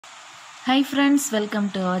Hi friends, welcome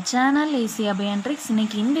to our channel Abeyaantrix.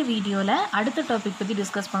 இன்னைக்கு இந்த வீடியோல அடுத்த டாபிக் பத்தி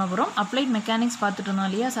டிஸ்கஸ் பண்ண போறோம். அப்ளைட் மெக்கானிக்ஸ் பார்த்துட்டோம்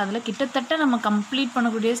இல்லையா? அதுல கிட்டத்தட்ட நம்ம கம்ப்ளீட்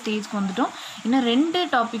பண்ணக்கூடிய ஸ்டேஜ்க்கு வந்துட்டோம். இன்னும் ரெண்டு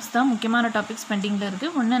டாபிக்ஸ் தான் முக்கியமான டாபிக்ஸ் பெண்டிங்ல இருக்கு.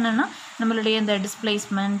 ஒன்னு என்னன்னா நம்மளுடைய இந்த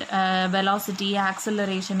displacement, velocity,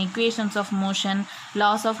 acceleration, equations of motion,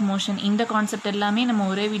 loss of motion இந்த கான்செப்ட் எல்லாமே நம்ம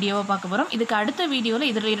ஒரே வீடியோவா பார்க்க போறோம். இதுக்கு அடுத்த வீடியோல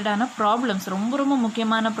இது ரிலேட்டடான ப்ராப்ளம்ஸ், ரொம்ப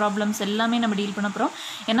முக்கியமான ப்ராப்ளம்ஸ் எல்லாமே நம்ம டீல் பண்ண போறோம்.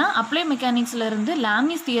 ஏன்னா அப்ளைட் மெக்கானிக்ஸ்ல இருந்து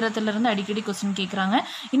லாமிஸ் தியரத்துல இருந்து அடிக்கடி क्वेश्चन கேக்குறாங்க.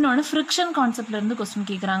 இன்னொன்னு ஃபிரிக்ஷன் கான்செப்ட்ல இருந்து क्वेश्चन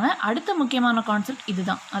கேக்குறாங்க. அடுத்த முக்கியமான கான்செப்ட்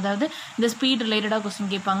இதுதான். அதாவது இந்த ஸ்பீட் ரிலேட்டடா क्वेश्चन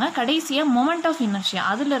கேட்பாங்க. கடைசியா மொமெண்ட் ஆஃப் இனர்ஷியா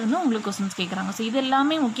அதுல இருந்து உங்களுக்கு क्वेश्चंस கேக்குறாங்க. சோ இது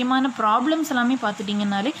எல்லாமே முக்கியமான ப்ராப்ளம்ஸ் எல்லாமே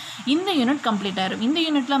பார்த்துட்டீங்கனாலே இந்த யூனிட் கம்ப்ளீட் ஆயிடும். இந்த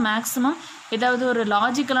யூனிட்ல மேக்ஸிமம் ஏதாவது ஒரு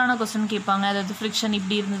லாஜிக்கலான क्वेश्चन கேட்பாங்க. அதாவது ஃபிரிக்ஷன்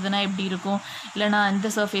இப்படி இருந்ததுன்னா எப்படி இருக்கும், இல்லைனா இந்த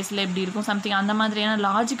சர்ஃபேஸில் எப்படி இருக்கும், சம்திங் அந்த மாதிரியான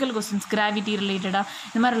லாஜிக்கல் क्वेश्चंस, கிராவிட்டி ரிலேட்டடாக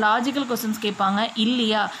இந்த மாதிரி லாஜிக்கல் क्वेश्चंस கேட்பாங்க.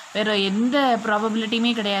 இல்லையா வேறு எந்த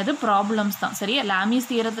ப்ராபபிலிட்டியுமே கிடையாது, ப்ராப்ளம்ஸ் தான். சரியா, லாமிஸ்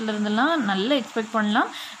தியரத்துல இருந்தெல்லாம் நல்லா எக்ஸ்பெக்ட் பண்ணலாம்.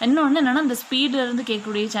 இன்னொன்று என்னென்னா இந்த ஸ்பீடில் இருந்து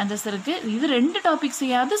கேட்கக்கூடிய சான்சஸ் இருக்குது. இது ரெண்டு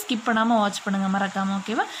டாபிக்ஸையாவது ஸ்கிப் பண்ணாமல் வாட்ச் பண்ணுங்கள் மறக்காமல்.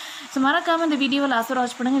 ஓகேவா? ஸோ மறக்காமல் இந்த வீடியோவை லாஸ்ட்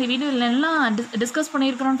வாட்ச் பண்ணுங்கள். இந்த வீடியோவில் எல்லாம் டிஸ்கஸ்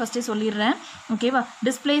பண்ணியிருக்கிறோன்னு ஃபஸ்ட்டே சொல்லிடுறேன். ஓகேவா?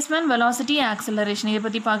 டிஸ்பிளேஸ்மெண்ட், வெலாசிட்டி, ஆக்சலரேஷன் இதை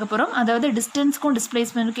பற்றி பார்க்க போகிறோம். அதாவது டிஸ்டன்ஸ்க்கும்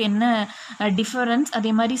டிஸ்பிளேஸ்மெண்ட்டுக்கும் என்ன டிஃபரன்ஸ்,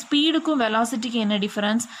 அதே மாதிரி ஸ்பீடுக்கும் வெலாசிட்டிக்கு என்ன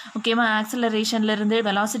டிஃபரன்ஸ், ஓகேவா? ஆக்சலரேஷன்லேருந்து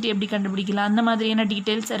வெலாசிட்டி எப்படி கண்டுபிடிக்கலாம், அந்த மாதிரியான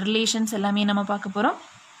டீட்டெயில்ஸ், ரிலேஷன்ஸ் எல்லாமே நம்ம பார்க்க போகிறோம்.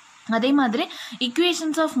 அதே மாதிரி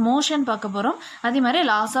ஈக்குவேஷன்ஸ் ஆஃப் மோஷன் பார்க்க போகிறோம். அதே மாதிரி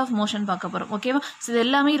லாஸ் ஆஃப் மோஷன் பார்க்க போகிறோம். ஓகேவா? ஸோ இது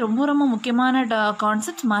எல்லாமே ரொம்ப முக்கியமான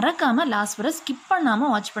கான்செப்ட். மறக்காமல் லாஸ்ட் வரை ஸ்கிப் பண்ணாமல்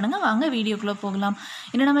வாட்ச் பண்ணுங்கள். வாங்க வீடியோக்குள்ளே போகலாம்.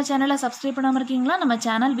 இன்னும் நம்ம சேனலை சப்ஸ்கிரைப் பண்ணாமல் இருக்கீங்களா? நம்ம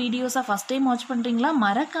சேனல் வீடியோஸை ஃபஸ்ட் டைம் வாட்ச் பண்ணுறீங்களா?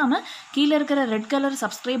 மறக்காமல் கீழே இருக்கிற red colour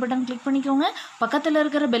subscribe button click பண்ணிக்கோங்க. பக்கத்தில்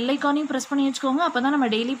இருக்கிற பெல் ஐக்கானையும் ப்ரெஸ் பண்ணி வச்சுக்கோங்க. அப்போ தான் நம்ம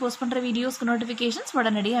டெய்லி போஸ்ட் பண்ணுற வீடியோஸ்க்கு நோட்டிஃபிகேஷன்ஸ்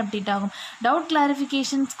உடனடியாக அப்டேட் ஆகும். Doubt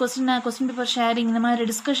clarifications, question paper sharing, இந்த மாதிரி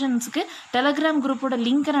டிஸ்கஷன்ஸுக்கு டெலகிராம் குரூப்போட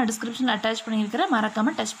லிங்க்கை நான் டிஸ்கிரிப்ஷனில் அட்டாச் பண்ணியிருக்கிறேன்.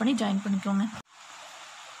 மறக்காமல் டச் பண்ணி ஜாயின் பண்ணிக்கோங்க.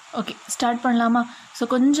 ஓகே, ஸ்டார்ட் பண்ணலாமா? ஸோ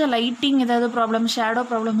கொஞ்சம் லைட்டிங் ஏதாவது ப்ராப்ளம், ஷேடோ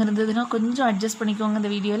ப்ராப்ளம் இருந்ததுன்னா கொஞ்சம் அட்ஜஸ்ட் பண்ணிக்கோங்க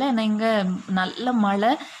இந்த வீடியோவில். ஏன்னா இங்கே நல்ல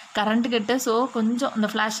மழை, கரண்ட்டு கட்டு. ஸோ கொஞ்சம் இந்த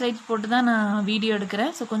ஃப்ளாஷ் லைட் போட்டு தான் நான் வீடியோ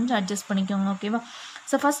எடுக்கிறேன். ஸோ கொஞ்சம் அட்ஜஸ்ட் பண்ணிக்கோங்க. ஓகேவா?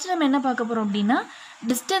 ஸோ ஃபஸ்ட்டு நம்ம என்ன பார்க்க போகிறோம் அப்படின்னா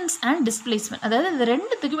டிஸ்டன்ஸ் அண்ட் டிஸ்பிளேஸ்மெண்ட். அதாவது இது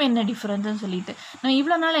ரெண்டுத்துக்கும் என்ன டிஃப்ரென்ஸ்னு சொல்லிட்டு நம்ம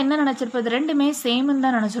இவ்வளோ நாள் என்ன நினச்சிருப்போம், இது ரெண்டுமே சேம்னு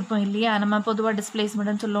தான் நினச்சிருப்போம் இல்லையா? நம்ம பொதுவாக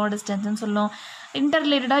டிஸ்பிளேஸ்மெண்ட்னு சொல்லுவோம், டிஸ்டன்ஸ்னு சொல்லுவோம்,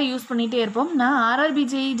 இன்டர்ரிலேட்டடாக யூஸ் பண்ணிகிட்டே இருப்போம். நான்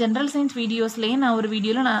RRBJ ஜென்ரல் சயின்ஸ் வீடியோஸ்லேயே நான் ஒரு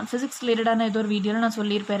வீடியோவில் நான் ஃபிசிக்ஸ் ரிலேட்டடான ஏதோ ஒரு வீடியோவில் நான்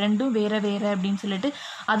சொல்லியிருப்பேன் ரெண்டும் வேறு அப்படின்னு சொல்லிட்டு.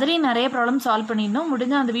 அதுலேயும் நிறைய ப்ராப்ளம் சால்வ் பண்ணியிருந்தோம்.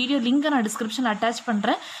 முடிஞ்ச அந்த வீடியோ லிங்க்கை நான் டிஸ்கிரிப்ஷனில் அட்டாச்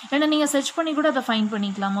பண்ணுறேன். ஏன்னா நீங்கள் சர்ச் பண்ணி கூட அதை ஃபைண்ட்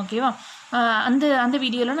பண்ணிக்கலாம். ஓகேவா? அந்த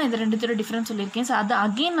வீடியோவில் நான் இது ரெண்டுத்தோட டிஃப்ரென்ஸ் சொல்லியிருக்கேன். ஸோ அதை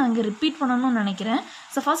அகெயின் நான் இங்கே ரிப்பீட் பண்ணணும்னு நினைக்கிறேன்.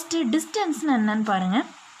 ஸோ ஃபஸ்ட்டு டிஸ்டன்ஸ்னு என்னன்னு பாருங்கள்.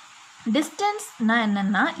 டிஸ்டன்ஸ்னா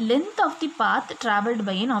என்னென்னா length of the path travelled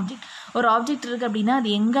by an object. ஒரு ஆப்ஜெக்ட் இருக்குது அப்படின்னா அது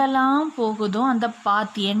எங்கெல்லாம் போகுதோ அந்த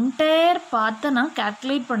பாத், என்டையர் பாத்தை நான்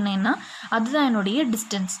கேல்குலேட் பண்ணேன்னா அதுதான் என்னுடைய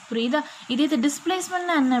டிஸ்டன்ஸ். புரியுதா? இது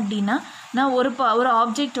டிஸ்பிளேஸ்மெண்ட்னா என்ன அப்படின்னா நான் ஒரு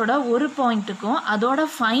ஆப்ஜெக்டோட ஒரு பாயிண்ட்டுக்கும் அதோட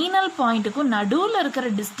ஃபைனல் பாயிண்ட்டுக்கும் நடுவில் இருக்கிற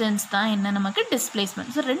டிஸ்டன்ஸ் தான் என்ன நமக்கு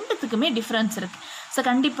டிஸ்பிளேஸ்மெண்ட். ஸோ ரெண்டுத்துக்குமே டிஃப்ரென்ஸ் இருக்குது. ஸோ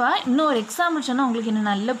கண்டிப்பாக இன்னும் ஒரு எக்ஸாம்பிள் சொன்னால் உங்களுக்கு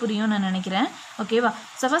இன்னும் நல்லா புரியும் நான் நினைக்கிறேன். ஓகேவா?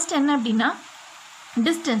 ஸோ ஃபஸ்ட் என்ன அப்படின்னா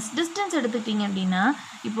டிஸ்டன்ஸ் எடுத்துக்கிட்டிங்க அப்படின்னா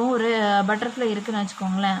இப்போது ஒரு பட்டர்ஃப்ளை இருக்குதுன்னு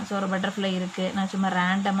வச்சுக்கோங்களேன். ஸோ ஒரு பட்டர்ஃப்ளை இருக்குது, நான் சும்மா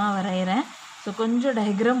ரேண்டமாக வரைகிறேன். ஸோ கொஞ்சம்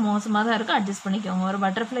டயக்ராம் மோசமாக தான் இருக்கும், அட்ஜஸ்ட் பண்ணிக்கோங்க. ஒரு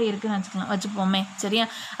பட்டர்ஃப்ளை இருக்குதுன்னு வச்சுப்போமே. சரியா?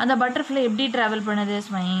 அந்த பட்டர்ஃப்ளை எப்படி ட்ராவல் பண்ணுது?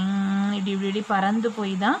 இப்படி பறந்து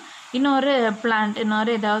போய் தான் இன்னொரு பிளான்ட்,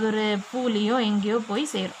 இன்னொரு ஏதாவது ஒரு பூலையோ எங்கேயோ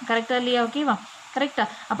போய் சேரும். கரெக்டாக இல்லையா? ஓகேவா?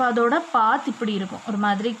 கரெக்டாக. அப்போ அதோட பாத் இப்படி இருக்கும், ஒரு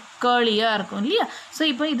மாதிரி கேர்லியாக இருக்கும் இல்லையா? ஸோ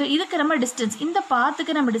இப்போ இதுக்கு நம்ம டிஸ்டன்ஸ், இந்த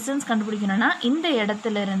பாத்துக்கு நம்ம டிஸ்டன்ஸ் கண்டுபிடிக்கணும்னா இந்த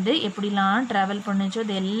இடத்துல இருந்து எப்படிலாம் ட்ராவல் பண்ணிச்சோ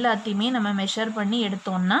அது எல்லாத்தையுமே நம்ம மெஷர் பண்ணி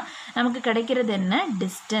எடுத்தோம்னா நமக்கு கிடைக்கிறது என்ன?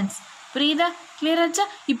 டிஸ்டன்ஸ். புரியுதா? கிளியர் ஆச்சா?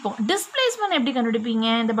 இப்போ டிஸ்பிளேஸ்மெண்ட் எப்படி கண்டுபிடிப்பீங்க?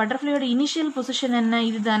 இந்த பட்டர்ஃப்ளையோட இனிஷியல் பொசிஷன் என்ன?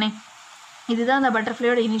 இதுதான் அந்த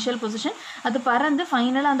பட்டர்ஃப்ளையோட இனிஷியல் பொசிஷன். அது பறந்து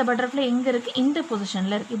ஃபைனலாக அந்த பட்டர்ஃப்ளை எங்கே இருக்குது? இந்த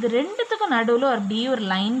பொசிஷனில் இருக்குது. இது ரெண்டுத்துக்கும் நடுவில் அப்படியே ஒரு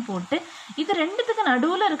லைன் போட்டு இது ரெண்டுத்துக்கு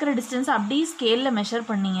நடுவில் இருக்கிற டிஸ்டன்ஸ் அப்படியே ஸ்கேலில் மெஷர்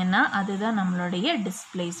பண்ணிங்கன்னா அதுதான் நம்மளுடைய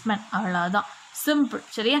டிஸ்பிளேஸ்மெண்ட். அவ்வளோதான், சிம்பிள்.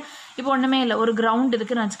 சரியா? இப்போ ஒன்றுமே இல்லை, ஒரு கிரவுண்ட்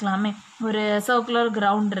இருக்குதுன்னு வச்சுக்கலாமே. ஒரு சர்க்குலர்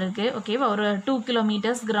கிரவுண்ட் இருக்குது. ஓகேவா? ஒரு 2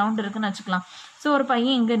 கிலோமீட்டர்ஸ் கிரவுண்ட் இருக்குதுன்னு வச்சுக்கலாம். ஸோ ஒரு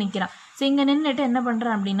பையன் இங்கே நிற்கிறான். ஸோ இங்கே நின்றுட்டு என்ன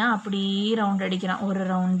பண்ணுறான் அப்படின்னா அப்படியே ரவுண்ட் அடிக்கிறான். ஒரு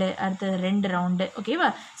ரவுண்டு, அடுத்தது 2 ரவுண்டு. ஓகேவா?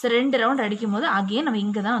 ஸோ 2 ரவுண்ட் அடிக்கும் போது அகெயின் நம்ம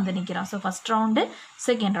இங்கே தான் வந்து நிற்கிறான். So first round,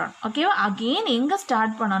 second round. ஓகேவா? அகெயின் எங்கே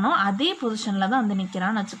ஸ்டார்ட் பண்ணணும் அதே பொசிஷனில் தான் வந்து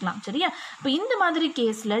நிற்கிறான்னு வச்சுக்கலாம். சரியா? இப்போ இந்த மாதிரி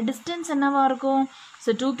கேஸில் டிஸ்டன்ஸ் என்னவாக இருக்கும்?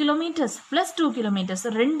 So 2 kilometres +2 kilometres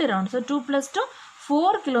 2 round. So 2 + 2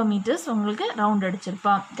 4 kilometers உங்களுக்கு ரவுண்ட்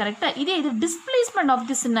அடிச்சிருப்பான் கரெக்டா இதே இது டிஸ்பிளேஸ்மெண்ட் ஆஃப்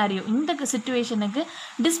தி சினாரியோ இந்த சிச்சுவேஷனுக்கு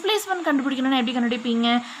டிஸ்பிளேஸ்மெண்ட் கண்டுபிடிக்கணும்னா எப்படி கண்டுபிடிப்பீங்க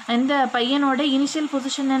இந்த பையனோட இனிஷியல்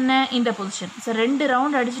பொசிஷன் என்ன இந்த பொசிஷன் ஸோ 2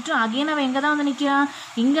 ரவுண்ட் அடிச்சுட்டு அகைன் அவன் எங்கே தான் வந்து நிற்கிறான்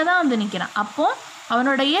இங்கே தான் வந்து நிற்கிறான் அப்போது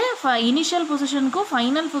அவனுடைய இனிஷியல் பொசிஷனுக்கும்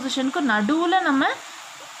ஃபைனல் பொசிஷனுக்கும் நடுவில் நம்ம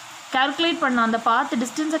கால்குலேட் பண்ணோம் அந்த பாத்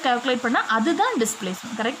டிஸ்டன்ஸை கால்குலேட் பண்ணால் அதுதான்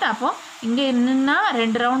டிஸ்பிளேஸ்மெண்ட் கரெக்டாக அப்போது இங்கே நின்னா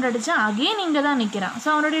 2 ரவுண்ட் அடித்தா அகெயின் இங்கே தான் நிற்கிறான் ஸோ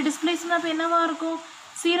அவனுடைய டிஸ்பிளேஸ்மெண்ட் அப்போ என்னவாக இருக்கும்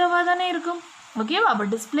 0வாக தானே இருக்கும் ஓகேவா அப்போ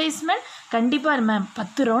டிஸ்பிளேஸ்மெண்ட் கண்டிப்பாக நம்ம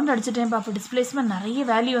 10 ரவுண்ட் அடிச்சிட்டேன்ப்பா அப்போ டிஸ்பிளேஸ்மெண்ட் நிறைய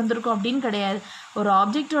வேல்யூ வந்திருக்கும் அப்படின்னு கிடையாது ஒரு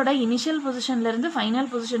ஆப்ஜெக்டோட இனிஷியல் பொசிஷன்லேருந்து ஃபைனல்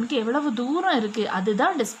பொசிஷனுக்கு எவ்வளவு தூரம் இருக்குது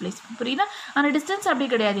அதுதான் டிஸ்பிளேஸ்மெண்ட் புரியுதா ஆனால் டிஸ்டன்ஸ் அப்படி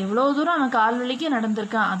கிடையாது எவ்வளோ தூரம் அவன் கால் வலிக்கு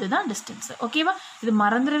நடந்திருக்கான் அதுதான் டிஸ்டன்ஸ் ஓகேவா இது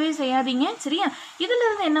மறந்துடவே செய்யாதீங்க சரியா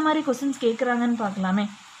இதிலிருந்து என்ன மாதிரி கொஸ்டின்ஸ் கேட்குறாங்கன்னு பார்க்கலாமே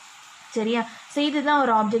சரியா செய்து தான்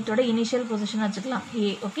ஒரு ஆப்ஜெக்டோட இனிஷியல் பொசிஷன் வச்சுக்கலாம்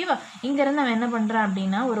ஓகேவா இங்கேருந்து அவன் என்ன பண்ணுறான்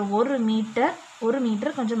அப்படின்னா ஒரு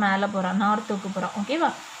மீட்டர் கொஞ்சம் மேலே போகிறான் நார்த்துக்கு போகிறான் ஓகேவா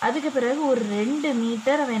அதுக்கு பிறகு ஒரு 2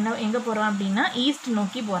 மீட்டர் அவன் எங்கே போகிறான் அப்படின்னா ஈஸ்ட்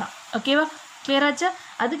நோக்கி போகிறான் ஓகேவா கிளியராச்சா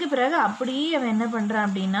அதுக்கு பிறகு அப்படியே அவன் என்ன பண்ணுறான்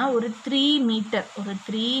அப்படின்னா ஒரு 3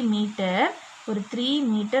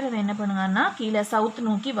 மீட்டர் அவன் என்ன பண்ணுவான்னா கீழே சவுத்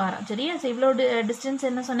நோக்கி வரான் சரியா ஸோ இவ்வளோ டிஸ்டன்ஸ்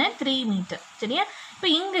என்ன சொன்னேன் 3 மீட்டர் சரியா இப்போ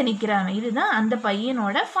இங்கே நிற்கிறான் இதுதான் அந்த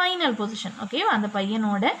பையனோட ஃபைனல் பொசிஷன் ஓகேவா அந்த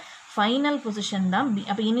பையனோட ஃபைனல் பொசிஷன் தான் பி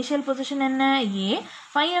அப்போ இனிஷியல் பொசிஷன் என்ன ஏ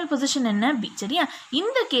ஃபைனல் பொசிஷன் என்ன பி சரியா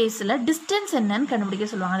இந்த கேஸில் டிஸ்டன்ஸ் என்னன்னு கண்டுபிடிக்க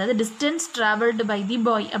சொல்லுவாங்க அதாவது டிஸ்டன்ஸ் ட்ராவல்டு பை தி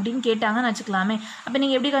பாய் அப்படின்னு கேட்டாங்கன்னு வச்சுக்கலாமே அப்போ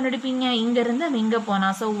நீங்கள் எப்படி கண்டுபிடிப்பீங்க இங்கேருந்து அவன் இங்கே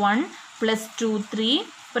போனால் ஸோ 1 + 2 3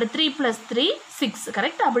 அப்புறம் 3 + 3 6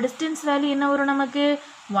 கரெக்டாக அப்போ டிஸ்டன்ஸ் வேல்யூ என்ன வரும் நமக்கு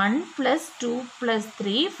 1 + 2 +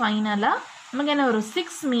 3 ஃபைனலாக நமக்கு என்ன ஒரு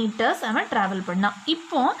 6 மீட்டர்ஸ் அவன் ட்ராவல் பண்ணான்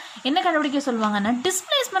இப்போ என்ன கண்டுபிடிக்க சொல்லுவாங்கன்னா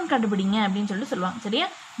டிஸ்பிளேஸ்மெண்ட் கண்டுபிடிங்க அப்படின்னு சொல்லிட்டு சொல்லுவாங்க சரியா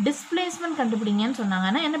டிஸ்பிளேஸ்மெண்ட் கண்டுபிடிங்கன்னு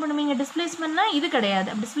சொன்னாங்கன்னா என்ன பண்ணுவீங்க டிஸ்பிளேஸ்மெண்ட்னா இது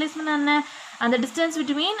கிடையாது டிஸ்பிளேஸ்மெண்ட் என்ன அந்த distance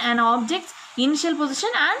between and objects initial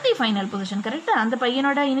position and the final position கரெக்டாக அந்த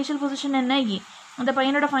பையனோட இனிஷியல் பொசிஷன் என்ன ஏ அந்த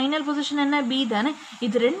பையனோட ஃபைனல் பொசிஷன் என்ன பி தானே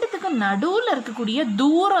இது ரெண்டுத்துக்கும் நடுவில் இருக்கக்கூடிய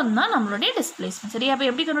தூரம் தான் நம்மளுடைய டிஸ்பிளேஸ்மெண்ட் சரி அப்போ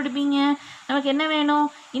எப்படி கண்டுபிடிப்பீங்க நமக்கு என்ன வேணும்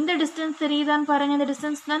இந்த டிஸ்டன்ஸ் தெரியுதான்னு பாருங்கள் இந்த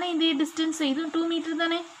டிஸ்டன்ஸ் தானே இந்த டிஸ்டன்ஸ் இதுவும் 2 மீட்டர்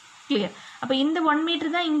தானே கிளியர் அப்போ இந்த 1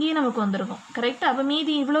 மீட்டர் தான் இங்கேயே நமக்கு வந்திருக்கும் கரெக்டாக அப்போ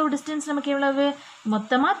மீதி இவ்வளோ டிஸ்டன்ஸ் நமக்கு எவ்வளவு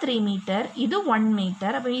மொத்தமாக 3 மீட்டர் இது 1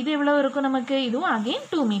 மீட்டர் அப்போ இது எவ்வளோ இருக்கும் நமக்கு இதுவும் அகெயின்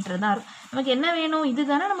 2 மீட்டர் தான் இருக்கும் நமக்கு என்ன வேணும் இது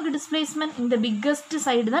தானே நமக்கு டிஸ்பிளேஸ்மெண்ட் இந்த பிக்கஸ்ட்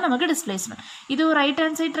சைடு தான் நமக்கு டிஸ்பிளேஸ்மெண்ட் இது ஒரு ரைட்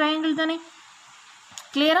ஹேண்ட் சைடு ட்ரையாங்கிள் தானே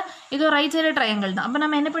கிளியரா இது ஒரு ரைட் சைடு ட்ரையாங்கிள் தான் அப்போ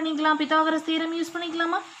நம்ம என்ன பண்ணிக்கலாம் பித்தாகரஸ் தியரம் யூஸ்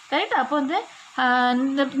பண்ணிக்கலாமா கரெக்டாக அப்போ வந்து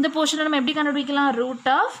இந்த போர்ஷனை நம்ம எப்படி கண்டுபிடிக்கலாம் root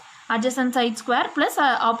of adjacent side square plus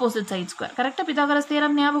opposite side square கரெக்டாக பித்தாகரஸ்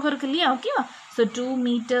தியரம் ஞாபகம் இருக்கு இல்லையா ஓகேவா so 2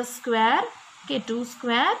 metre square okay 2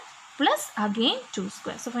 square plus again 2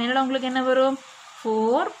 square so ஃபைனலாக உங்களுக்கு என்ன வரும்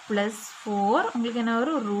 4 + 4 உங்களுக்கு என்ன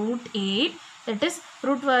வரும் √8 that is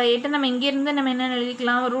 √8 நம்ம இங்கேருந்து நம்ம என்ன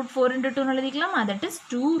எழுதிக்கலாம் √4 × 2 எழுதிக்கலாமா that is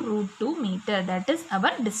 2√2 meter that is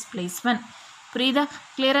our displacement புரியுதா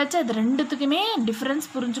கிளியராச்சு அது ரெண்டுத்துக்குமே டிஃப்ரென்ஸ்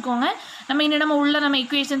புரிஞ்சுக்கோங்க நம்ம இன்னும் நம்ம உள்ள நம்ம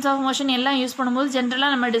ஈக்குவேஷன்ஸ் ஆஃப் மோஷன் எல்லாம் யூஸ் பண்ணும்போது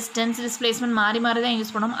ஜென்ரலாக நம்ம டிஸ்டன்ஸ் டிஸ்பிளேஸ்மெண்ட் மாறி தான்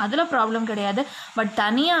யூஸ் பண்ணுவோம் அதில் ப்ராப்ளம் கிடையாது பட்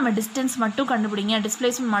தனியாக நம்ம டிஸ்டன்ஸ் மட்டும் கண்டுபிடிங்க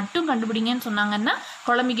டிஸ்பிளேஸ்மெண்ட் மட்டும் கண்டுபிடிங்கன்னு சொன்னாங்கன்னா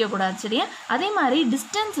குழம்பிக்கக்கூடாது சரியா அதே மாதிரி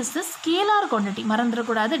டிஸ்டன்ஸ் இஸ் ஸ்கேலார் குவான்டிட்டி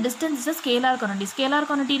மறந்துடக்கூடாது டிஸ்டன்ஸ் இஸ் ஸ்கேலார்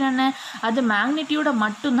குவான்டிட்டி என்ன அது மேக்னிடியூடை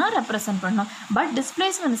மட்டும்தான் ரெப்ரசென்ட் பண்ணும் but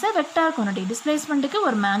displacement is vector quantity டிஸ்பிளேஸ்மெண்ட்டுக்கு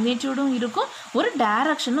ஒரு மேக்னிடியூடும் இருக்கும் ஒரு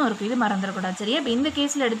டைரக்ஷனும் இருக்கும் இது மறந்துடக்கூடாது சரியா இப்போ இந்த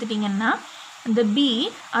கேஸில் எடுத்துட்டிங்கன்னா இந்த பி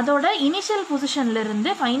அதோட இனிஷியல் பொசிஷன்லேருந்து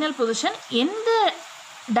ஃபைனல் பொசிஷன் எந்த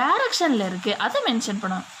டைரக்ஷனில் இருக்குது அதை மென்ஷன்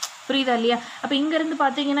பண்ணணும் புரியுதா இல்லையா அப்போ இங்கேருந்து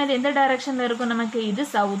பார்த்தீங்கன்னா இது எந்த டைரக்ஷனில் இருக்கும் நமக்கு இது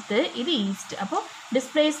சவுத்து இது ஈஸ்ட் அப்போது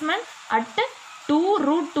displacement at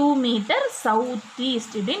 2√2 metre south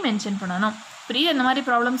east இப்படின்னு மென்ஷன் பண்ணணும் புரியுது இந்த மாதிரி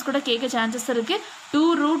ப்ராப்ளம்ஸ் கூட கேட்க சான்சஸ் இருக்குது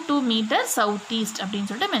 2√2 மீட்டர் சவுத் ஈஸ்ட் அப்படின்னு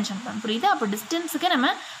சொல்லிட்டு மென்ஷன் பண்ணணும் புரியுது அப்போ டிஸ்டன்ஸுக்கு நம்ம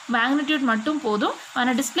மேக்னிடியூட் மட்டும் போதும்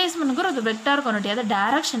ஆனால் டிஸ்பிளேஸ்மெண்ட்டுக்கு ஒரு வெக்டார் குவான்டிட்டி அதை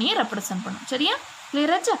டைரக்ஷனையே ரெப்ரசென்ட் பண்ணும் சரியா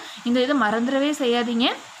கிளியராச்சா இந்த இது மறந்துடவே செய்யாதீங்க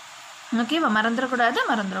ஓகேவா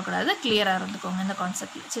மறந்துடக்கூடாது கிளியராக இருந்துக்கோங்க இந்த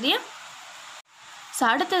கான்செப்டில் சரியா ஸோ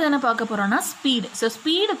அடுத்தது என்ன பார்க்க போகிறோம்னா ஸ்பீடு ஸோ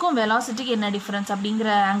ஸ்பீடுக்கும் வெலாசிட்டிக்கு என்ன டிஃப்ரென்ஸ் அப்படிங்கிற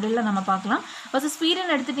ஆங்கிளில் நம்ம பார்க்கலாம் ஃபஸ்ட்டு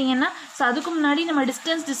ஸ்பீடுன்னு எடுத்துட்டிங்கன்னா ஸோ அதுக்கு முன்னாடி நம்ம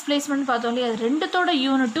டிஸ்டன்ஸ் டிஸ்பிளேஸ்மெண்ட் பார்த்தோம் இல்லையா அது ரெண்டுத்தோட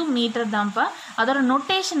யூனிட்டும் மீட்டர் தான்ப்பா அதோட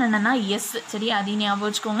நொட்டேஷன் என்னென்னா எஸ் சரியா அதையும் ஞாபகம்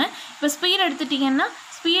வச்சுக்கோங்க இப்போ ஸ்பீடு எடுத்துட்டிங்கன்னா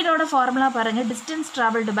ஸ்பீடோட ஃபார்முலா பாருங்கள் distance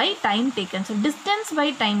travelled by time taken so distance by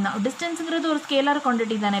time தான் டிஸ்டன்ஸுங்கிறது ஒரு ஸ்கேலார்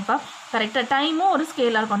குவான்டிட்டி தானேப்பா கரெக்டாக டைமும் ஒரு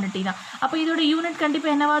ஸ்கேலார் குவான்டிட்டி தான். அப்போ இதோட யூனிட்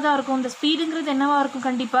கண்டிப்பாக என்னவா தான் இருக்கும், இந்த ஸ்பீடுங்கிறது என்னவா இருக்கும்,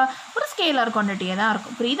 கண்டிப்பாக ஒரு ஸ்கேலார் குவான்டிட்டியாக தான்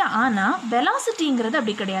இருக்கும். புரியுதா? ஆனால் வெலாசிட்டிங்கிறது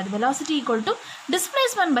அப்படி கிடையாது. Velocity equal to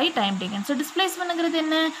displacement by time taken. So டிஸ்பிளேஸ்மெண்ட்ங்கிறது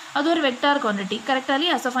என்ன, அது ஒரு வெக்டார் குவான்டிட்டி. கரெக்டாக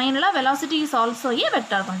இல்லையா? ஸோ ஃபைனலாக velocity is also A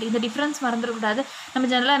vector quantity. இந்த டிஃப்ரென்ஸ் மறந்துடக்கூடாது. நம்ம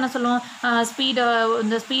ஜெனரலாக என்ன சொல்லுவோம், ஸ்பீடு,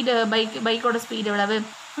 இந்த ஸ்பீடு பைக்கோட ஸ்பீடு எவ்வளவு,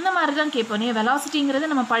 இந்த மாதிரி தான் கேட்போம். நீங்கள் வெலாசிட்டிங்கிறது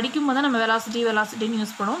நம்ம படிக்கும் போது தான் நம்ம வெலாசிட்டின்னு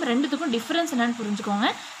யூஸ் பண்ணுவோம். ரெண்டுத்துக்கும் டிஃப்ரென்ஸ் என்னன்னு புரிஞ்சுக்கோங்க.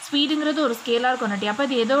 ஸ்பீடுங்கிறது ஒரு ஸ்கேலார் குவான்டிட்டி. அப்போ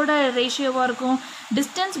இது எதோட ரேஷியோவாக இருக்கும்,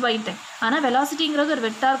 டிஸ்டன்ஸ் பை டைம். ஆனால் வெலாசிட்டிங்கிறது ஒரு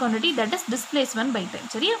vector quantity, that is displacement by time.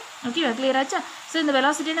 சரியா? ஓகே, கிளியர் ஆச்சா? ஸோ இந்த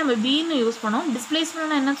வெலாசிட்டியை நம்ம பின்னு யூஸ் பண்ணுவோம்.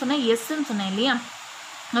 டிஸ்பிளேஸ்மெண்ட் என்னன்னு சொன்னேன், எஸ்ன்னு சொன்னேன் இல்லையா?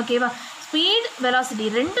 ஓகேவா? ஸ்பீட் வெலாசிட்டி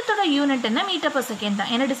ரெண்டுத்தோட யூனிட் என்ன, மீட்டர் பர் செகண்ட்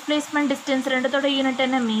தான். ஏன்னா டிஸ்பிளேஸ்மெண்ட் டிஸ்டன்ஸ் ரெண்டுத்தோட யூனிட்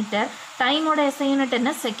என்ன, மீட்டர். டைமோட எஸ்ஐ யூனிட்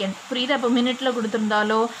என்ன, செகண்ட். புரியுது? அப்போ மினிட்ல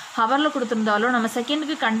கொடுத்துருந்தாலோ ஹவரில் கொடுத்துருந்தாலோ நம்ம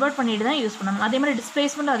செகண்டுக்கு கன்வெர்ட் பண்ணிட்டு தான் யூஸ் பண்ணணும். அதே மாதிரி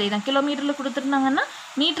டிஸ்பிளேஸ்மெண்ட் அதே தான். கிலோமீட்டரில் கொடுத்துருந்தாங்கன்னா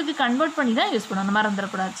மீட்டருக்கு கன்வெர்ட் பண்ணி தான் யூஸ் பண்ணணும்,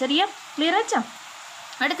 மறந்துடக்கூடாது. சரியா? கிளியர் ஆச்சா?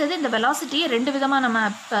 அடுத்தது இந்த வெலாசிட்டியை ரெண்டு விதமாக நம்ம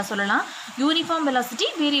சொல்லலாம். Uniform velocity,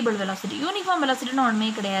 variable velocity. Uniform வெலாசிட்டின்னு ஒன்றுமே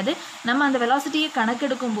கிடையாது. நம்ம அந்த வெலாசிட்டியை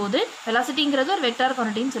கணக்கெடுக்கும் போது, வெலாசிட்டிங்கிறது ஒரு வெக்டார்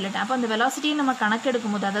குவான்டிட்டின்னு சொல்லிட்டேன். அப்போ அந்த வெலாசிட்டியை நம்ம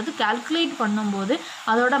கணக்கெடுக்கும் போது, அதாவது கால்குலேட் பண்ணும்போது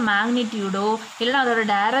அதோட மேக்னிடியூடோ இல்லைன்னா அதோட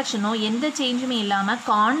டைரக்ஷனோ எந்த சேஞ்சுமே இல்லாமல்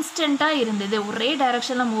கான்ஸ்டண்ட்டாக இருந்தது, ஒரே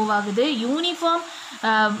டைரக்ஷனில் மூவ் ஆகுது, யூனிஃபார்ம்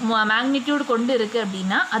மேக்னிடியூட் கொண்டு இருக்குது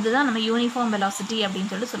அப்படின்னா அதுதான் நம்ம யூனிஃபார்ம் வெலாசிட்டி அப்படின்னு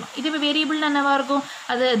சொல்லுவோம். இது இப்போ வேரியபிள்னா என்னவாக இருக்கும்,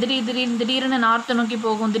 அது திடீர்னு நார்த்தை நோக்கி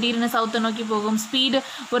போகும், திடீர்னு சவுத்தை நோக்கி போகும். ஸ்பீடு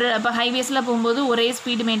ஒரு இப்போ ஹைவேஸில் போகும்போது ஒரே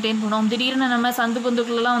ஸ்பீடு மெயின்டைன் பண்ணுவோம். திடீர்னு நம்ம சந்து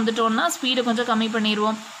பொந்துக்குள்ளெலாம் வந்துட்டோம்னா ஸ்பீடு கொஞ்சம் கம்மி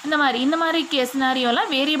பண்ணிடுவோம். இந்த மாதிரி சினாரியோலாம்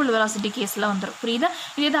வேரியபிள் வெலாசிட்டி கேஸில் வந்துடும். புரியுதா?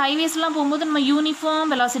 இது ஹைவேஸ்லாம் போகும்போது நம்ம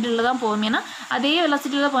யூனிஃபார்ம் வெலாசிட்டியில் தான் போவோம். ஏன்னா அதே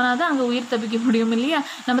வெலாசிட்டியில் போனால் தான் அங்கே உயிர் தப்பிக்க முடியும் இல்லையா?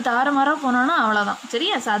 நம்ம தாறுமாறாக போனோன்னா அவ்வளோதான்.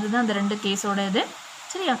 சரியா? ஸோ அதுதான் அந்த ரெண்டு கேஸோட இது.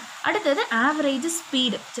 சரியா? அடுத்தது ஆவரேஜ்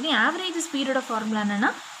ஸ்பீடு. சரி, ஆவரேஜ் ஸ்பீடோட ஃபார்முலா என்னென்னா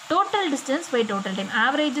total distance by total time.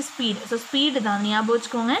 Average speed, so speed தான் ஞாபகம்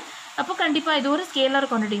வச்சுக்கோங்க. அப்போ கண்டிப்பாக இது ஒரு ஸ்கேலார்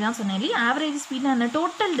குவான்டிட்டி தான் சொன்னேன் இல்லையா? ஆவரேஜ் ஸ்பீட்னா என்ன,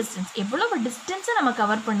 டோட்டல் டிஸ்டன்ஸ், எவ்வளவு டிஸ்டன்ஸை நம்ம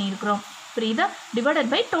கவர் பண்ணியிருக்கிறோம், புரியுதா, டிவைடட்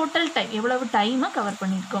பை டோட்டல் டைம், எவ்வளவு டைமை கவர்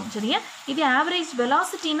பண்ணியிருக்கோம். சரியா? இது average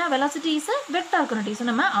வெலாசிட்டினா, velocity is vector quantity. So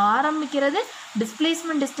நம்ம ஆரம்பிக்கிறது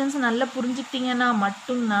டிஸ்பிளேஸ்மெண்ட் டிஸ்டன்ஸ் நல்லா புரிஞ்சுக்கிட்டிங்கன்னா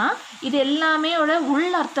மட்டும்தான் இது எல்லாமே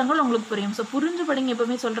உள்ள அர்த்தங்கள் உங்களுக்கு புரியும். ஸோ புரிஞ்சு படிங்க.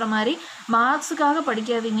 எப்போவுமே சொல்கிற மாதிரி மார்க்ஸுக்காக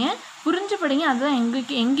படிக்காதீங்க, புரிஞ்சு படிங்க. அதுதான்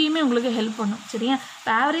எங்கேயுமே உங்களுக்கு ஹெல்ப் பண்ணும். சரியா?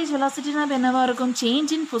 இப்போ ஆவரேஜ் வெலாசிட்டினா இப்போ என்னவாக இருக்கும்,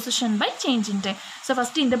 change in position by change in time. So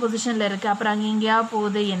first இந்த பொசிஷனில் இருக்குது, அப்புறம் அங்கே எங்கேயா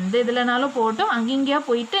போகுது, எந்த இதுலனாலும் போட்டோம் அங்கே எங்கேயா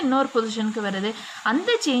போயிட்டு இன்னொரு பொசிஷனுக்கு வருது,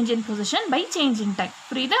 அந்த change in position by change in time.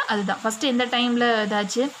 புரியுதா? அதுதான் ஃபஸ்ட்டு எந்த டைமில்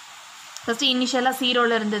இதாச்சு, ஃபஸ்ட்டு இனிஷியலாக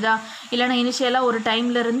 0ல் இருந்ததா, இல்லைனா இனிஷியலாக ஒரு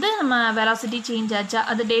டைமில் இருந்து நம்ம வெலாசிட்டி சேஞ்ச் ஆச்சா,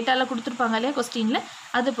 அது டேட்டாவில் கொடுத்துருப்பாங்க இல்லையா கொஸ்டினில்,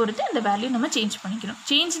 அதை பொறுத்து அந்த வேல்யூ நம்ம சேஞ்ச் பண்ணிக்கணும்.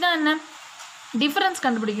 சேஞ்ச் தான் என்ன, டிஃபரன்ஸ்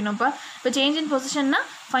கண்டுபிடிக்கணும்ப்பா. இப்போ change in பொசிஷன்னா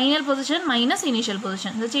final position minus initial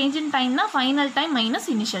position, இந்த சேஞ்ச் இன் டைம்னா final time minus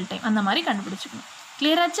initial time, அந்த மாதிரி கண்டுபிடிச்சிக்கணும்.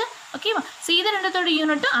 கிளியர் ஆச்சா? ஓகேவா? ஸோ இது ரெண்டுத்தோட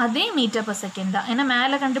யூனிட்டும் அதே மீட்டர் பர் செகண்ட் தான். ஏன்னா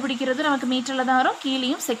மேலே கண்டுபிடிக்கிறது நமக்கு மீட்டரில் தான் வரும்,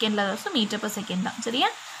 கீழேயும் செகண்டில் தான். ஸோ மீட்டர் பர் செகண்ட் தான். சரியா?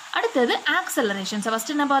 அடுத்தது ஆக்சலரேஷன். ஸோ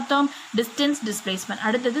ஃபஸ்ட்டு என்ன பார்த்தோம், டிஸ்டன்ஸ் டிஸ்பிளேஸ்மெண்ட்.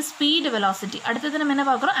 அடுத்தது ஸ்பீடு வெலாசிட்டி. அடுத்தது நம்ம என்ன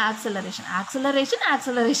பார்க்குறோம்,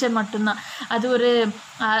 ஆக்சலரேஷன் மட்டும்தான்.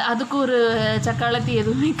 அதுக்கு ஒரு சக்காலத்தி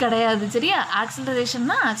எதுவுமே கிடையாது. சரியா?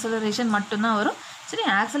 ஆக்சலரேஷன் மட்டும்தான் வரும். சரி,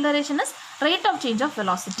 acceleration is rate of change of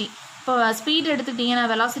velocity. இப்போ ஸ்பீடு எடுத்துக்கிட்டிங்கன்னா,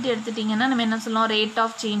 வெலாசிட்டி எடுத்துட்டிங்கன்னா நம்ம என்ன சொல்லலாம், ரேட்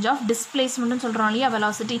ஆஃப் சேஞ்ச் ஆஃப் டிஸ்பிளேஸ்மெண்ட்னு சொல்கிறோம் இல்லையா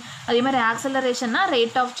வெலாசிட்டி. அதே மாதிரி ஆக்சலரேஷன்னா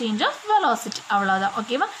rate of change of velocity, அவ்வளோதான்.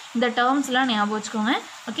 ஓகேவா? இந்த டேர்ம்ஸ்லாம் ஞாபகம் வச்சுக்கோங்க.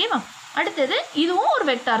 ஓகேவா? அடுத்தது இதுவும் ஒரு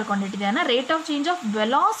வெக்டார் குவான்டிட்டி தான். ஏன்னா rate of change of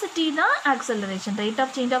velocity தான் acceleration, rate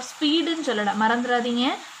of change of ஸ்பீடுன்னு சொல்லலாம், மறந்துடாதீங்க.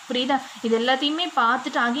 புரியுதா? இது எல்லாத்தையுமே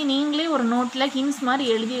பார்த்துட்டு ஆகி நீங்களே ஒரு நோட்டில் ஹின்ஸ் மாதிரி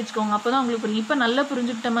எழுதி வச்சுக்கோங்க. அப்போ தான் உங்களுக்கு புரியும். இப்போ நல்லா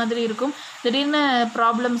புரிஞ்சுக்கிட்ட மாதிரி இருக்கும். திடீர்னு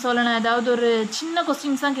ப்ராப்ளம்ஸோ இல்லைனா ஏதாவது ஒரு சின்ன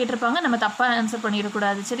கொஸ்டின்ஸ் தான் கேட்டிருப்பாங்க, நம்ம தப்பாக ஆன்சர்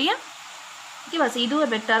பண்ணிடக்கூடாது. சரியா? ஓகேவா? ஸோ இது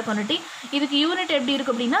ஒரு வெக்டார் குவான்டிட்டி. இதுக்கு யூனிட் எப்படி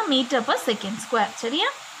இருக்கும் அப்படின்னா மீட்டர் பர் செகண்ட் ஸ்கொயர். சரியா?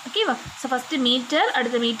 ஓகேவா? ஸோ ஃபஸ்ட்டு மீட்டர்,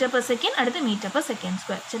 அடுத்து மீட்டர் பர் செகண்ட், அடுத்து மீட்டர் பர் செகண்ட்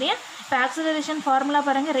ஸ்கொயர். சரியா? இப்போ ஆக்சலரேஷன் ஃபார்முலா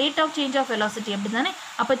பாருங்கள், rate of change of velocity அப்படி தானே.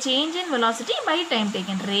 அப்போ change in velocity by time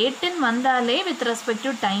taken. ரேட்டுன்னு வந்தாலே வித் ரெஸ்பெக்ட்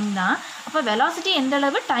டு டைம் தான். அப்போ வெலாசிட்டி எந்த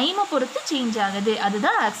அளவு டைமை பொறுத்து சேஞ்ச் ஆகுது,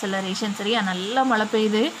 அதுதான் ஆக்சலரேஷன். சரியா? நல்லா மழை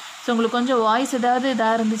பெய்யுது. ஸோ உங்களுக்கு கொஞ்சம் வாய்ஸ் ஏதாவது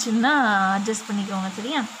இதாக இருந்துச்சுன்னா அட்ஜஸ்ட் பண்ணிக்கோங்க.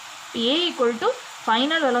 சரியா? A =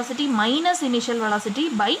 final velocity minus initial velocity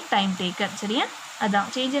by time taken. சரியா? அதான்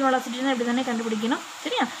சேஞ்ச் இன் வெலாசிட்டினா இப்படி தானே கண்டுபிடிக்கணும்.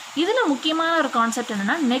 சரியா? இதில் முக்கியமான ஒரு கான்செப்ட்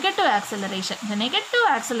என்னென்னா நெகட்டிவ் ஆக்சலரேஷன். இந்த நெகட்டிவ்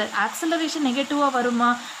ஆக்சலரேஷன் நெகட்டிவாக வருமா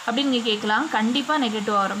அப்படின்னு நீங்கள் கேட்கலாம். கண்டிப்பாக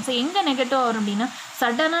நெகட்டிவாக வரும். ஸோ எங்கே நெகட்டிவாக வரும் அப்படின்னா,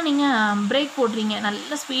 சடனாக நீங்கள் பிரேக் போடுறீங்க,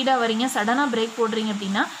 நல்ல ஸ்பீடாக வரீங்க, சடனாக பிரேக் போடுறீங்க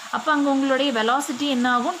அப்படின்னா அப்போ அங்கே உங்களுடைய வெலாசிட்டி என்ன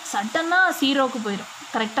ஆகும், சடனாக 0க்கு போயிடும்.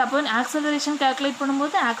 கரெக்டாக. அப்போ ஆக்சலரேஷன் கால்குலேட்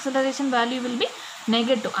பண்ணும்போது acceleration value will be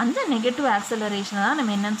negative. அந்த நெகட்டிவ் ஆக்சலரேஷனை தான்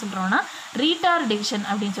நம்ம என்னன்னு சொல்கிறோம்னா ரீட்டார்டேஷன்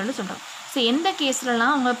அப்படின்னு சொல்கிறோம். ஸோ எந்த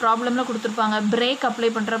கேஸ்லலாம் அவங்க ப்ராப்ளமில் கொடுத்துருப்பாங்க, பிரேக் அப்ளை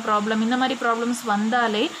பண்ணுற ப்ராப்ளம், இந்த மாதிரி ப்ராப்ளம்ஸ்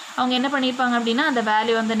வந்தாலே அவங்க என்ன பண்ணியிருப்பாங்க அப்படின்னா அந்த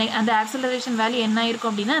வேல்யூ அந்த ஆக்சலரேஷன் வேல்யூ என்ன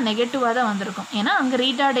இருக்கும் அப்படின்னா நெகட்டிவாக தான் வந்திருக்கும். ஏன்னா அங்கே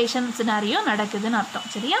ரீட்டார்டேஷன் சினாரியோ நடக்குதுன்னு அர்த்தம்.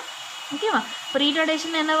 சரியா? ஓகேவா? இப்போ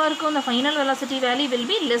ரீட்டார்டேஷன் என்னவாக இருக்கும், இந்த final velocity value will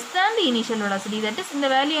be less than the initial velocity. That is இந்த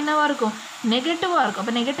வேல்யூ என்னவாக இருக்கும், நெகட்டிவாக இருக்கும்.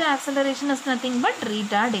 அப்போ negative acceleration is nothing but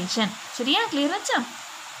ரீட்டார்டேஷன். சரியா? கிளியர் ஆச்சா?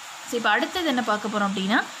 ஸோ இப்போ அடுத்தது என்ன பார்க்க போகிறோம்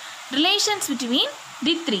அப்படின்னா ரிலேஷன்ஸ் பிட்வீன்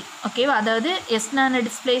தி த்ரீ. ஓகேவா? அதாவது எஸ்னா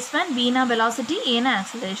டிஸ்பிளேஸ்மெண்ட், வீனா வெலாசிட்டி, ஏனா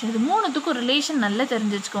ஆக்சலரேஷன். இது மூணுத்துக்கும் ரிலேஷன் நல்லா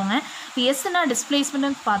தெரிஞ்சு வச்சுக்கோங்க. இப்போ எஸ்னா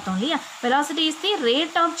டிஸ்பிளேஸ்மெண்ட் பார்த்தோம் இல்லையா, velocity is the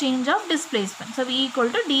rate of change of displacement. So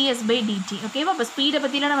equal to ds/dt. ஓகேவா? இப்போ ஸ்பீடை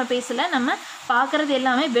பற்றிலாம் நம்ம பேசலை, நம்ம பார்க்குறது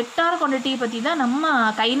எல்லாமே வெக்டார் குவான்டிட்டியை பற்றி தான் நம்ம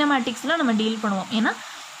கைனமேட்டிக்ஸில் நம்ம டீல் பண்ணுவோம். ஏன்னா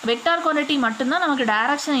வெக்டார் குவான்டிட்டி மட்டும்தான் நமக்கு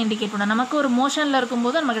டைரக்ஷன் இண்டிகேட் பண்ணும். நமக்கு ஒரு மோஷனில்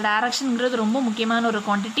இருக்கும்போது நமக்கு டைரக்ஷனுங்கிறது ரொம்ப முக்கியமான ஒரு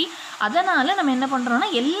குவான்டிட்டி. அதனால் நம்ம என்ன பண்ணுறோம்னா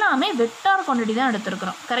எல்லாமே வெக்டார் குவான்டிட்டி தான்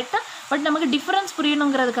எடுத்துருக்குறோம். கரெக்டாக? பட் நமக்கு டிஃப்ரென்ஸ்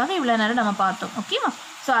புரியணுங்கிறதுக்காக இவ்வளோ நேரம் நம்ம பார்த்தோம். ஓகேவா?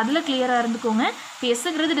 ஸோ அதில் கிளியராக இருந்துக்கோங்க. இப்போ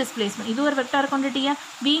எஸ்ங்கிறது டிஸ்பிளேஸ்மெண்ட், இது ஒரு வெக்டார் குவான்டிட்டியா,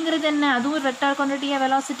 விங்கிறது என்ன, அதுவும் ஒரு vector குவான்டிட்டியா,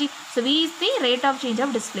 velocity. So we is the rate of change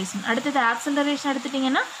of displacement. அடுத்தது ஆக்சலரேஷன்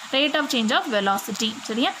எடுத்துட்டிங்கன்னா rate of change of velocity.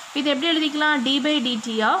 சரியா? இது எப்படி எழுதிக்கலாம், d/dt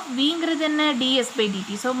ஆஃப் விங்கிறது என்ன,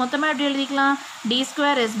 ds/dt. ஸோ மொத்தமாக எப்படி எழுதிக்கலாம்,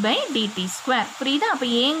 d²s/dt². புரியுதா? அப்போ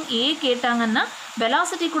ஏ கேட்டாங்கன்னா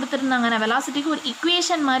வெலாசிட்டி கொடுத்துருந்தாங்கன்னா வெலாசிட்டிக்கு ஒரு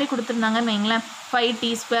இக்குவேஷன் மாதிரி கொடுத்துருந்தாங்கன்னு வைங்களேன்,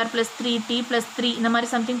 5t² + 3t + 3 இந்த மாதிரி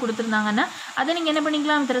சம்திங் கொடுத்துருந்தாங்கன்னா அதை நீங்கள் என்ன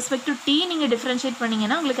பண்ணிக்கலாம், வித் ரெஸ்பெக்ட் டு t நீங்கள் டிஃப்ரென்ஷியேட்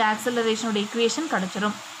பண்ணிங்கன்னா உங்களுக்கு ஆக்சலரேஷனோட இக்குவேஷன்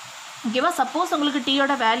கிடச்சிரும். ஓகேவா? சப்போஸ் உங்களுக்கு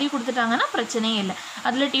டீயோட வேல்யூ கொடுத்துட்டாங்கன்னா பிரச்சனையே இல்லை,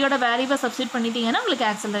 அதில் டீயோட வேல்யூவை சப்ஸ்டியூட் பண்ணிட்டீங்கன்னா உங்களுக்கு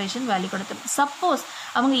ஆக்சலரேஷன் வேல்யூ கொடுத்துரும். சப்போஸ்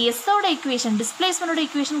அவங்க எஸ்ஸோட இக்குவேஷன் டிஸ்பிளேஸ்மெண்டோட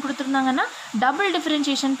இக்குவேஷன் கொடுத்துருந்தாங்கன்னா டபுள்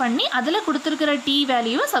டிஃப்ரென்ஷியேஷன் பண்ணி அதில் கொடுத்துருக்கிற டி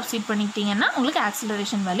வேல்யூவை சப்ஸ்டியூட் பண்ணிட்டீங்கன்னா உங்களுக்கு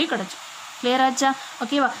ஆக்சலரேஷன் வேல்யூ கிடச்சிடும். கிளியர் ஆச்சா?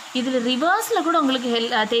 ஓகேவா? இதில் ரிவர்ஸில் கூட உங்களுக்கு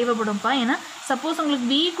தேவைப்படும்ப்பா. ஏன்னா சப்போஸ் உங்களுக்கு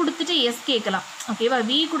வி கொடுத்துட்டு எஸ் கேட்கலாம். ஓகேவா?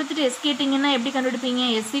 வி கொடுத்துட்டு எஸ் கேட்டிங்கன்னா எப்படி கண்டுபிடிப்பீங்க,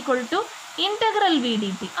 s = இன்டெக்ரல்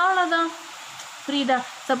v/dt. அவ்வளோதான். புரியுதா?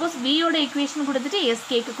 சப்போஸ் வியோட ஈக்குவேஷன் கொடுத்துட்டு எஸ்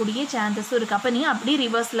கேட்கக்கூடிய சான்சஸும் இருக்குது. அப்போ நீங்கள் அப்படியே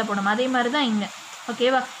ரிவர்ஸில் போடணும். அதே மாதிரி தான் இங்கே.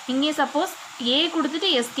 ஓகேவா? இங்கே சப்போஸ் ஏ கொடுத்துட்டு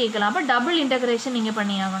எஸ் கேட்கலாம், அப்போ டபுள் இன்டெக்ரேஷன் நீங்கள்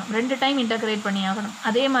பண்ணி ஆகணும், 2 டைம் இன்டெக்ரேட் பண்ணி ஆகணும்.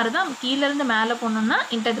 அதே மாதிரி தான் கீழேருந்து மேலே போகணுன்னா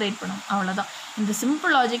இன்டெக்ரேட் பண்ணணும். அவ்வளோதான். இந்த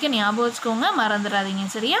சிம்பிள் லாஜிக்கை ஞாபகம் வச்சுக்கோங்க, மறந்துடாதீங்க.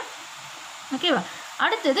 சரியா? ஓகேவா?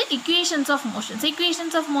 அடுத்தது equations of motions.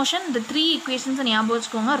 Equations of motion இந்த 3 இக்குவேஷன்ஸை ஞாபகம்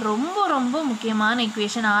வச்சுக்கோங்க. ரொம்ப ரொம்ப முக்கியமான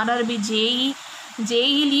இக்குவேஷன். RRB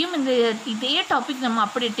ஜேஇலையும் இதே டாபிக் நம்ம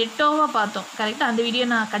அப்படி டெட்டோவாக பார்த்தோம். கரெக்டாக? அந்த வீடியோ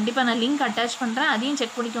நான் கண்டிப்பாக லிங்க் அட்டாச் பண்ணுறேன், அதையும்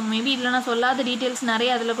செக் பண்ணிக்கோங்க. மேபி இதில் நான் சொல்லாத டீட்டெயில்ஸ்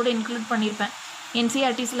நிறைய அதில் கூட இன்க்ளூட் பண்ணியிருப்பேன்,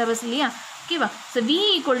 NCERT சிலபஸ் இல்லையா? ஓகேவா? So v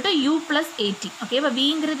 = u + at. ஓகேவா?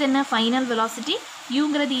 விங்கிறது என்ன, ஃபைனல் வெலாசிட்டி,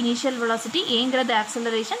 யூங்கிறது இனிஷியல் வெலாசிட்டி, ஏங்கிறது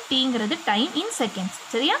ஆக்சலரேஷன், டீங்கிறது டைம் இன் செகண்ட்ஸ்.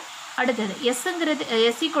 சரியா? அடுத்தது எஸ்ங்கிறது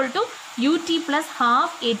s = ut +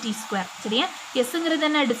 ½ at². சரியா? எஸ்ங்கிறது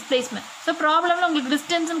என்ன, டிஸ்பிளேஸ்மெண்ட். ஸோ ப்ராப்ளமில் உங்களுக்கு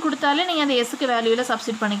டிஸ்டன்ஸ்னு கொடுத்தாலே நீங்கள் அந்த எஸ்க்கு வேல்யூவில்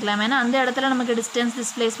சப்ஸ்டியூட் பண்ணிக்கலாம். ஏன்னா அந்த இடத்துல நமக்கு டிஸ்டன்ஸ்,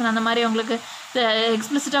 டிஸ்பிளேஸ்மெண்ட் அந்த மாதிரி உங்களுக்கு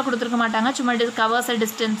எக்ஸ்பிளிசிட்டாக கொடுத்துருக்க மாட்டாங்க. சும்மா கவர்ஸ்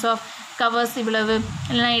டிஸ்டன்ஸ் ஆஃப் கவர்ஸ் இவ்வளவு,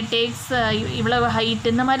 இல்லைனா இட் டேக்ஸ் இவ்வளவு ஹைட்,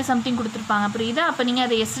 இந்த மாதிரி சம்திங் கொடுத்துருப்பாங்க. புரியுதா? அப்போ நீங்கள்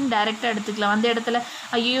அதை எஸ்ன்னு டேரெக்டாக எடுத்துக்கலாம். அந்த இடத்துல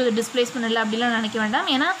ஐயோ இது டிஸ்பிளேஸ்மெண்ட் இல்லை அப்படிலாம் நினைக்க வேண்டாம்.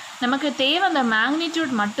 ஏன்னா நமக்கு தேவை அந்த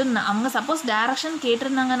மேக்னிடியூட் மட்டும்தான். அவங்க சப்போஸ் டேரக்ஷன்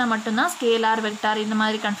கேட்டிருந்தாங்கன்னா மட்டும்தான் ஸ்கேலார், வெக்டார் இந்த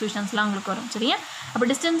மாதிரி கன்ஃபியூஷன்ஸ்லாம் உங்களுக்கு வரும். சரியா? அப்போ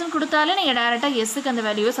டிஸ்டன்ஸ்னு கொடுத்தாலே நீங்கள் டேரெக்டாக எஸ்ஸுக்கு அந்த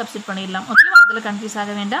வேல்யூவை சப்ஸ்டியூட் பண்ணிடலாம். ஓகேவா? அதில் கன்ஃபியூஸ்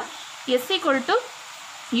ஆக வேண்டாம். s =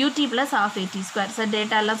 ut + ½ at². Sir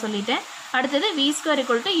data எல்லாம் சொல்லிட்டேன். அடுத்தது v²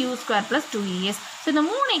 = u² + 2es. ஸோ இந்த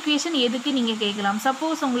 3 ஈக்குவேஷன் எதுக்கு நீங்கள் கேட்கலாம்.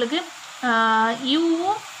 சப்போஸ் உங்களுக்கு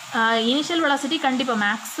யூவும் இனிஷியல் வெலாசிட்டி கண்டிப்பாக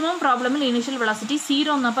மேக்ஸிமம் ப்ராப்ளமில் இனிஷியல் வெலாசிட்டி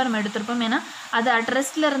 0 தான் நம்ம எடுத்திருப்போம். ஏன்னா அது அட்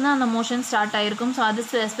ரெஸ்ட்டில் இருந்து அந்த மோஷன் ஸ்டார்ட் ஆகிருக்கும். ஸோ அது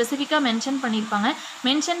ஸ்பெசிஃபிக்காக மென்ஷன் பண்ணியிருப்பாங்க.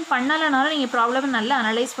 மென்ஷன் பண்ணலைனாலும் நீங்கள் ப்ராப்ளமை நல்லா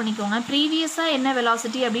அனலைஸ் பண்ணிக்கோங்க. ப்ரீவியஸாக என்ன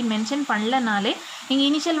வெலாசிட்டி அப்படின்னு மென்ஷன் பண்ணலனாலே நீங்கள்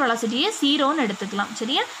இனிஷியல் வெலாசிட்டியை 0ன்னு எடுத்துக்கலாம்.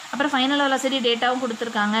 சரியா? அப்புறம் ஃபைனல் வெலாசிட்டி டேட்டாவும்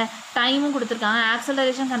கொடுத்துருக்காங்க, டைமும் கொடுத்துருக்காங்க.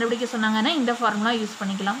 ஆக்சலரேஷன் கண்டுபிடிக்க சொன்னாங்கன்னா இந்த ஃபார்முலா யூஸ்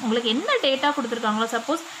பண்ணிக்கலாம். உங்களுக்கு என்ன டேட்டா கொடுத்துருக்காங்களோ,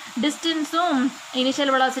 சப்போஸ் டிஸ்டன்ஸும்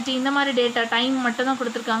இனிஷியல் வெலாசிட்டி இந்த மாதிரி டேட்டா டைம் மட்டும் தான்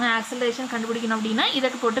கொடுத்துருக்காங்க, ஆக்சலரேஷன் கண்டுபிடிக்கணும் அப்படின்னா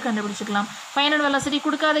இதற்கு போட்டு கண்டுபிடிச்சிக்கலாம். ஃபைனல் வெலாசிட்டி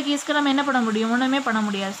கொடுக்காத கேஸ்க்கு நம்ம என்ன பண்ண முடியும், ஒன்றுமே பண்ண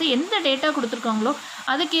முடியாது. ஸோ எந்த டேட்டா கொடுத்துருக்காங்களோ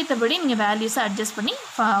அதுக்கேற்றபடி நீங்கள் வேல்யூஸை அட்ஜஸ்ட் பண்ணி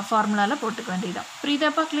ஃபார்முலாவில் போட்டுக்க வேண்டியதான்.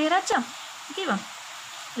 புரியுதாப்பா? கிளியராச்சா? ஓகேவா?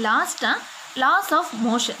 லாஸ்ட்டாக லாஸ் ஆஃப்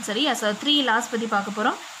மோஷன். சரியா? ஸோ 3 லாஸ் பற்றி பார்க்க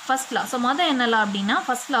போகிறோம். ஃபர்ஸ்ட் லா. ஸோ மொதல் என்ன லா அப்படின்னா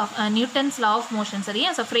first law Newton's law of motion. சரியா?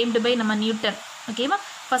 ஸோ ஃப்ரேம்டு பை நம்ம நியூட்டன். ஓகேவா?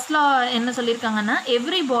 ஃபர்ஸ்ட் லா என்ன சொல்லியிருக்காங்கன்னா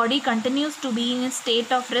every body continues to be in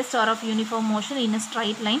state of rest R of uniform motion in a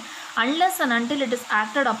straight line unless and until it is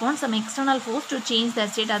acted upon some external force to change their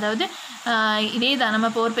state. அதாவது இதே தான் நம்ம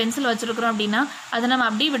இப்போ ஒரு pencil வச்சுருக்கிறோம் அப்படின்னா அதை நம்ம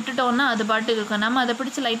அப்படியே விட்டுட்டோம்னா அது பாட்டுக்கு இருக்கும். நம்ம அதை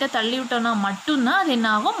பிடிச்சி லைட்டாக தள்ளி விட்டோம்னா மட்டும்தான் அது என்ன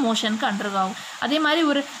ஆகும், மோஷனுக்கு அண்டர்கோ ஆகும். அதே மாதிரி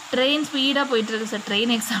ஒரு ட்ரெயின் ஸ்பீடாக போயிட்டுருக்கு சார்,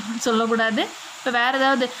 ட்ரெயின் எக்ஸாம்பிள் சொல்லக்கூடாது. இப்போ வேறு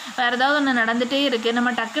ஏதாவது ஒன்று நடந்துகிட்டே இருக்குது,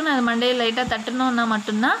 நம்ம டக்குன்னு அது மண்டையை லைட்டாக தட்டணுன்னா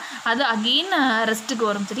மட்டும்தான் அது அகெயின் ரெஸ்ட்டுக்கு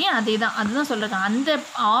வரும். சரியா? அதுதான் சொல்லியிருக்காங்க. அந்த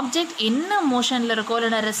ஆப்ஜெக்ட் என்ன மோஷனில் இருக்கோ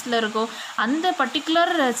இல்லைன்னா ரெஸ்ட்டில் இருக்கோ அந்த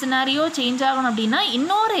பர்டிகுலர் சினாரியோ சேஞ்ச் ஆகணும் அப்படின்னா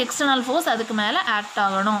இன்னொரு எக்ஸ்டர்னல் ஃபோர்ஸ் அதுக்கு மேலே ஆக்ட்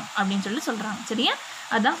ஆகணும் அப்படின்னு சொல்கிறாங்க. சரியா?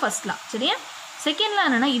 அதுதான் ஃபர்ஸ்ட் லா. சரியா? செகண்ட் லா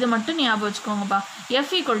என்னென்னா இது மட்டும் ஞாபகம் வச்சுக்கோங்கப்பா.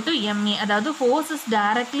 F = ma, அதாவது force is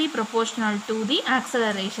directly proportional to the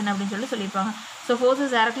acceleration அப்படின்னு சொல்லியிருப்பாங்க. So force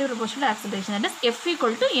is directly proportional to acceleration, that is F =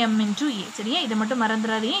 m × a. சரியா? இதை மட்டும்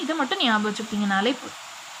மறந்துடாதீங்க, இதை மட்டும் ஞாபகம் வச்சுக்கிட்டீங்கனாலே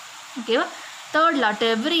ஓகேவா? Third law, to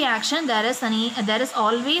every action there is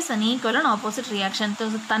always an equal and opposite reaction.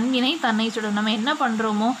 தன்வினை தன்னை சுடும். நம்ம என்ன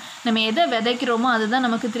பண்ணுறோமோ நம்ம எதை விதைக்கிறோமோ அதுதான்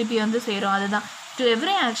நமக்கு திருப்பி வந்து சேரும். அதுதான் to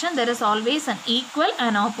every action there is always an equal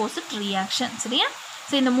and opposite reaction. சரியா?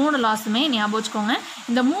 ஸோ இந்த 3 லாஸுமே ஞாபகம் வச்சுக்கோங்க.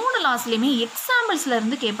 இந்த 3 லாஸ்லேயுமே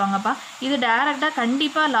எக்ஸாம்பிள்ஸ்லேருந்து கேட்பாங்கப்பா. இது டைரெக்டாக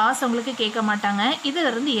கண்டிப்பாக லாஸ் உங்களுக்கு கேட்க மாட்டாங்க,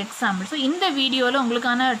 இதிலிருந்து எக்ஸாம்பிள். ஸோ இந்த வீடியோவில்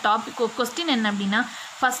உங்களுக்கான டாபிக் கொஸ்டின் என்ன அப்படின்னா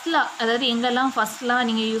ஃபர்ஸ்ட் லா, அதாவது எங்கெல்லாம் ஃபர்ஸ்ட் லா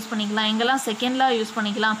நீங்கள் யூஸ் பண்ணிக்கலாம், எங்கெல்லாம் செகண்ட் லா யூஸ்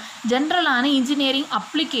பண்ணிக்கலாம், ஜென்ரலான இன்ஜினியரிங்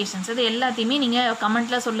அப்ளிகேஷன்ஸ் இது எல்லாத்தையுமே நீங்கள்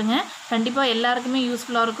கமெண்ட்டில் சொல்லுங்கள். கண்டிப்பாக எல்லாருக்குமே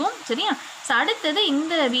யூஸ்ஃபுல்லாக இருக்கும். சரியா? ஸோ அடுத்தது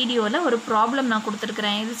இந்த வீடியோவில் ஒரு ப்ராப்ளம் நான்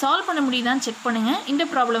கொடுத்துருக்குறேன். இது சால்வ் பண்ண முடியுதான்னு செக் பண்ணுங்கள். இந்த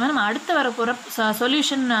ப்ராப்ளமை நம்ம அடுத்து வரப்போகிற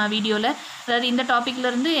சொல்யூஷன் வீடியோவில், அதாவது இந்த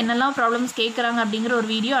டாப்பிக்லேருந்து என்னெல்லாம் ப்ராப்ளம்ஸ் கேட்குறாங்க அப்படிங்கிற ஒரு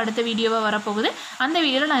வீடியோ அடுத்த வீடியோவாக வரப்போகுது. அந்த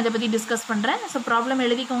வீடியோவில் நான் இதை பற்றி டிஸ்கஸ் பண்ணுறேன். ஸோ ப்ராப்ளம்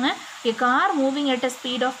எழுதிக்கோங்க. A car moving at a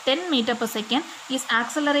speed of 10 m/s is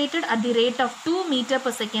accelerated at the rate of 2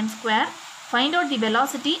 m/s². Find out the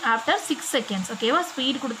velocity after 6 seconds. ஓகேவா?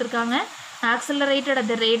 ஸ்பீட் கொடுத்துருக்காங்க, accelerated at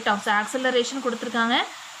the rate of, acceleration கொடுத்துருக்காங்க,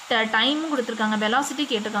 டைமும் கொடுத்துருக்காங்க, velocity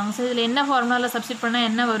கேட்டிருக்காங்க. So இதில் என்ன ஃபார்முலாவில் சப்ஸ்டிட் பண்ணால்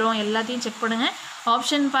என்ன வரும் எல்லாத்தையும் செக் பண்ணுங்கள்.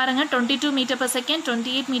 ஆப்ஷன் பாருங்கள். 22 m/s,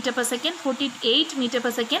 28 m/s, 48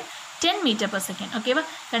 m/s, 10 m/s. ஓகேவா?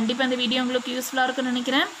 கண்டிப்பாக இந்த வீடியோ உங்களுக்கு யூஸ்ஃபுல்லாக இருக்குன்னு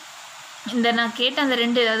நினைக்கிறேன். இந்த நான் கேட்ட அந்த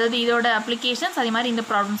 2, அதாவது இதோட அப்ளிகேஷன்ஸ் அதே மாதிரி இந்த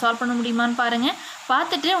ப்ராப்ளம் சால்வ் பண்ண முடியுமான்னு பாருங்கள்.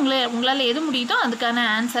 பார்த்துட்டு உங்களால் எது முடியுதோ அதுக்கான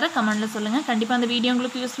ஆன்சரை கமெண்ட்டில் சொல்லுங்கள். கண்டிப்பாக அந்த வீடியோ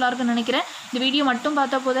உங்களுக்கு யூஸ்ஃபுல்லாக இருக்குன்னு நினைக்கிறேன். இந்த வீடியோ மட்டும்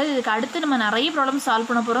பார்த்தா போதாது, இதுக்கு அடுத்து நம்ம நிறைய ப்ராப்ளம் சால்வ்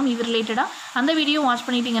பண்ண போகிறோம் இது ரிலேட்டடாக. அந்த வீடியோ வாட்ச்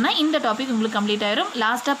பண்ணிட்டீங்கன்னா இந்த டாபிக் உங்களுக்கு கம்ப்ளீட் ஆயிரும்.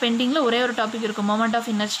 லாஸ்ட்டாக பெண்டிங்கில் ஒரே ஒரு டாபிக் இருக்கும், மொமெண்ட் ஆஃப்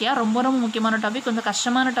இனர்ஷியா. ரொம்ப முக்கியமான டாபிக், கொஞ்சம்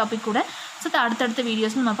கஷ்டமான டாபிக் கூட. ஸோ அடுத்தடுத்த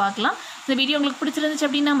வீடியோஸ் நம்ம பார்க்கலாம். இந்த வீடியோ உங்களுக்கு பிடிச்சிருந்துச்சு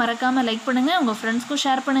அப்படின்னா மறக்காமல் லைக் பண்ணுங்கள், உங்கள் ஃப்ரெண்ட்ஸ்க்கும்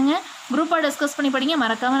ஷேர் பண்ணுங்கள், குரூப்பாக டிஸ்கஸ் பண்ணி படிங்க.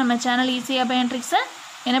 மறக்காமல் நம்ம சேனல் ஈஸி அபயான்ட்ரிக்ஸை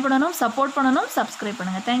என்ன பண்ணணும், சப்போர்ட் பண்ணணும், சப்ஸ்கிரைப்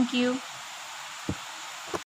பண்ணுங்கள். தேங்க்யூ.